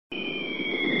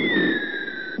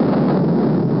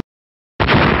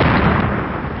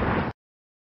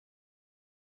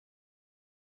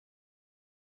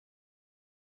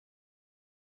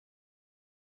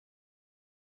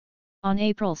On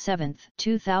April 7,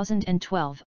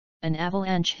 2012, an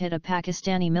avalanche hit a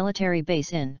Pakistani military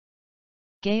base in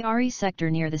Gayari sector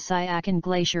near the Siachen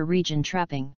Glacier region,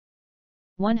 trapping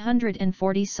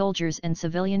 140 soldiers and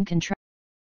civilian contractors.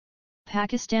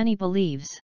 Pakistani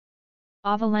believes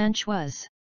avalanche was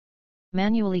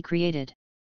manually created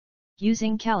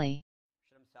using Kali.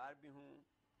 शर्मसार भी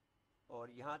हूँ और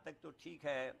यहाँ तक तो ठीक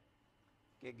है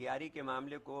कि ग्यारी के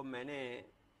मामले को मैंने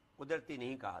कुदरती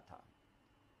नहीं कहा था,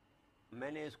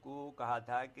 मैंने इसको कहा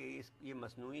था कि ये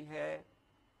मसनूई है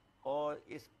और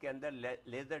इसके अंदर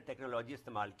लेज़र टेक्नोलॉजी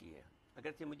इस्तेमाल की है।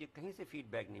 अगर से मुझे कहीं से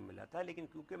फीडबैक नहीं मिला था, लेकिन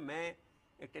क्योंकि मैं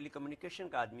एक टेलीकम्युनिकेशन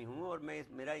का आदमी हूँ और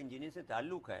मेरा इंजीनियरिंग से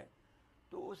ताल्लुक़ है,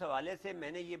 तो उस हवाले से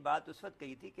मैंने ये बात उस वक्त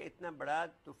कही थी कि इतना बड़ा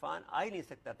तूफ़ान आ ही नहीं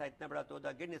सकता था, इतना बड़ा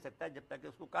तोदा गिर नहीं सकता जब तक कि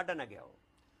उसको काटा ना गया हो।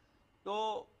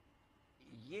 तो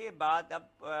ये बात अब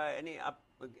यानी अब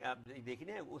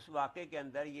देखिए उस वाक़े के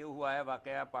अंदर ये हुआ है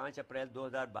वाक़या 5 अप्रैल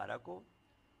 2012 को,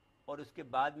 और उसके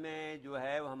बाद में जो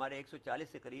है वो हमारे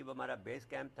 140 के करीब हमारा बेस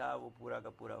कैंप था, वो पूरा का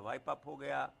पूरा वाइप अप हो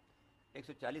गया।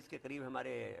 140 के करीब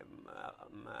हमारे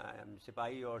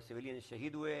सिपाही और सिविलियन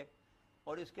शहीद हुए,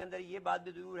 और इसके अंदर ये बात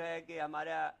भी ज़रूर है कि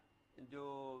हमारा जो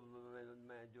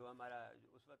हमारा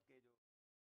उस वक्त के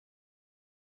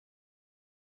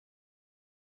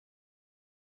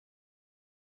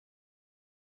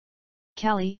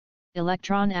Kali,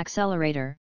 electron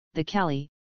accelerator. The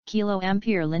Kali,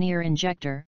 Ampere Linear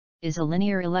Injector, is a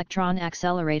linear electron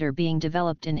accelerator being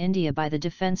developed in India by the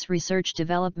Defence Research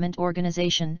Development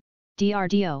Organisation,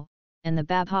 DRDO, and the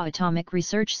Bhabha Atomic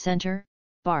Research Centre,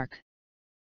 BARC.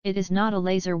 It is not a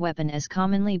laser weapon as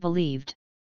commonly believed.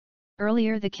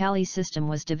 Earlier the Kali system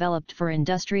was developed for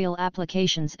industrial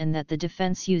applications, and that the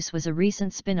defence use was a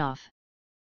recent spin-off.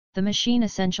 The machine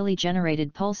essentially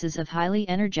generated pulses of highly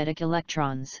energetic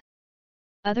electrons.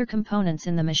 Other components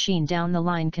in the machine down the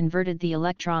line converted the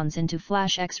electrons into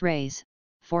flash X-rays,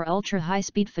 for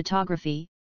ultra-high-speed photography,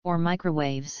 or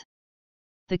microwaves.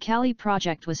 The Kali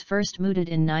project was first mooted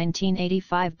in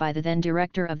 1985 by the then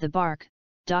director of the BARC,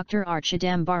 Dr. R.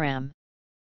 Chidambaram.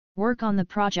 Work on the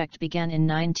project began in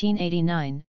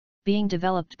 1989, being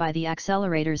developed by the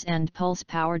Accelerators and Pulse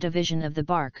Power Division of the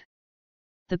BARC.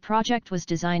 The project was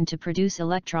designed to produce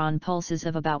electron pulses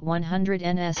of about 100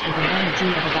 ns with an energy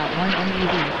of about 1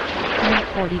 MeV,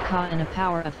 0.40 Ca and a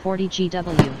power of 40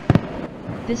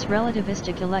 GW. This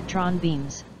relativistic electron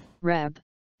beams, REB,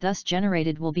 thus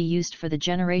generated will be used for the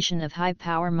generation of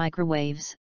high-power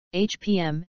microwaves,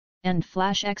 HPM, and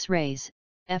flash X-rays,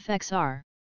 FXR.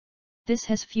 This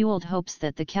has fueled hopes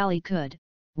that the Kali could,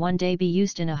 one day be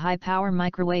used in a high-power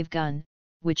microwave gun,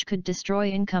 which could destroy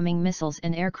incoming missiles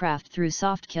and aircraft through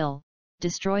soft kill,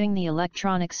 destroying the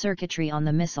electronic circuitry on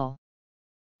the missile.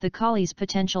 The Kali's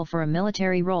potential for a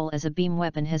military role as a beam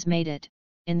weapon has made it,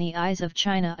 in the eyes of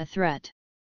China, a threat.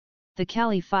 The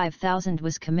Kali 5000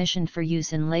 was commissioned for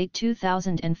use in late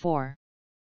 2004.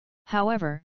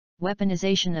 However,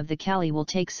 weaponization of the Kali will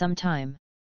take some time.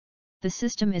 The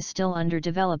system is still under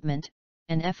development,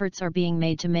 and efforts are being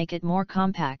made to make it more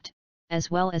compact,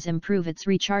 as well as improve its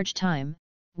recharge time,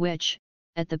 which,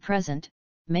 at the present,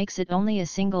 makes it only a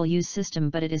single-use system,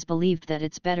 but it is believed that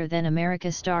it's better than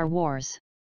America's Star Wars.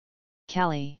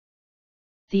 Kali,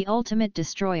 the ultimate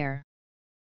destroyer.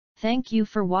 Thank you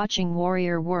for watching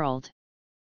Warrior World.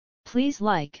 Please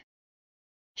like,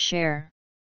 share,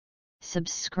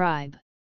 subscribe.